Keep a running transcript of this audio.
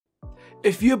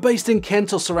If you're based in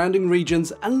Kent or surrounding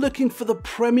regions and looking for the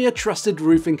premier trusted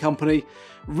roofing company,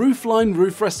 Roofline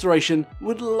Roof Restoration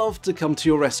would love to come to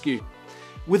your rescue.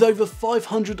 With over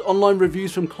 500 online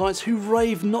reviews from clients who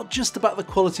rave not just about the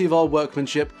quality of our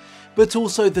workmanship, but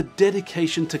also the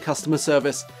dedication to customer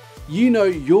service, you know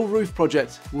your roof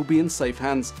project will be in safe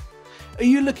hands. Are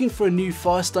you looking for a new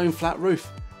Firestone flat roof,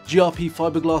 GRP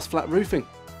fiberglass flat roofing,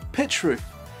 pitch roof,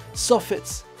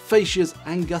 soffits, fascias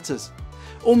and gutters?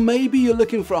 Or maybe you're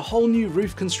looking for a whole new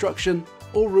roof construction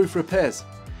or roof repairs.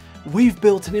 We've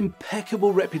built an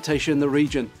impeccable reputation in the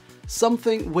region,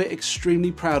 something we're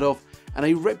extremely proud of and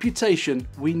a reputation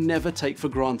we never take for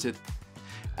granted.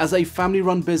 As a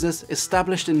family-run business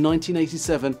established in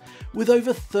 1987 with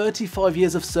over 35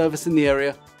 years of service in the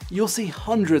area, you'll see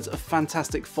hundreds of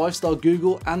fantastic 5-star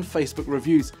Google and Facebook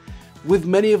reviews, with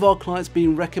many of our clients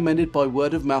being recommended by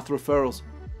word-of-mouth referrals.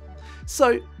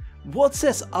 So, what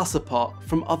sets us apart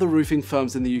from other roofing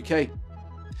firms in the UK?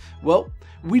 Well,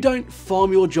 we don't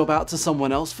farm your job out to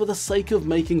someone else for the sake of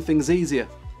making things easier.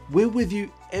 We're with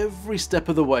you every step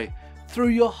of the way, through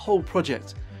your whole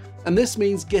project. And this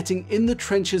means getting in the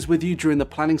trenches with you during the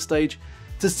planning stage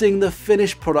to seeing the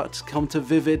finished product come to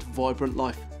vivid, vibrant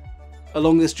life.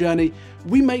 Along this journey,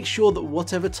 we make sure that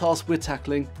whatever task we're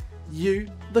tackling, you,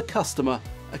 the customer,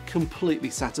 are completely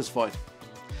satisfied.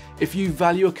 If you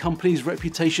value a company's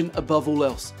reputation above all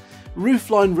else,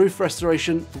 Roofline Roof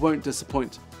Restoration won't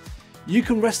disappoint. You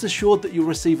can rest assured that you'll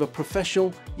receive a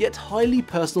professional yet highly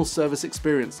personal service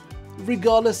experience,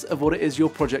 regardless of what it is your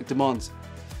project demands.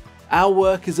 Our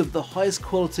work is of the highest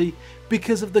quality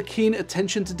because of the keen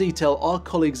attention to detail our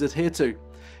colleagues adhere to,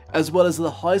 as well as the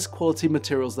highest quality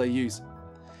materials they use.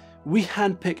 We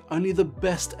handpick only the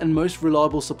best and most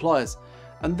reliable suppliers,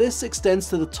 and this extends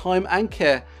to the time and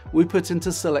care we put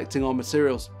into selecting our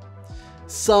materials.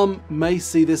 Some may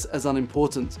see this as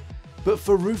unimportant, but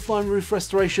for Roofline Roof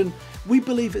Restoration, we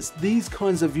believe it's these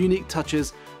kinds of unique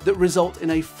touches that result in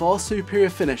a far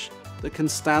superior finish that can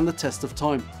stand the test of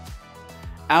time.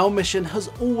 Our mission has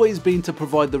always been to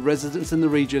provide the residents in the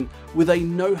region with a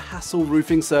no-hassle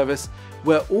roofing service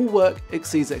where all work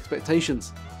exceeds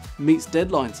expectations, meets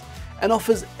deadlines, and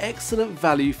offers excellent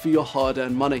value for your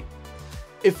hard-earned money.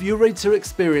 If you're ready to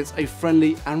experience a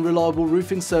friendly and reliable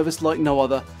roofing service like no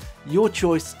other, your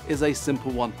choice is a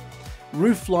simple one: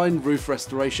 Roofline Roof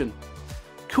Restoration.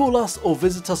 Call us or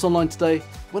visit us online today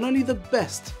when only the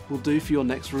best will do for your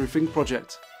next roofing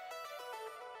project.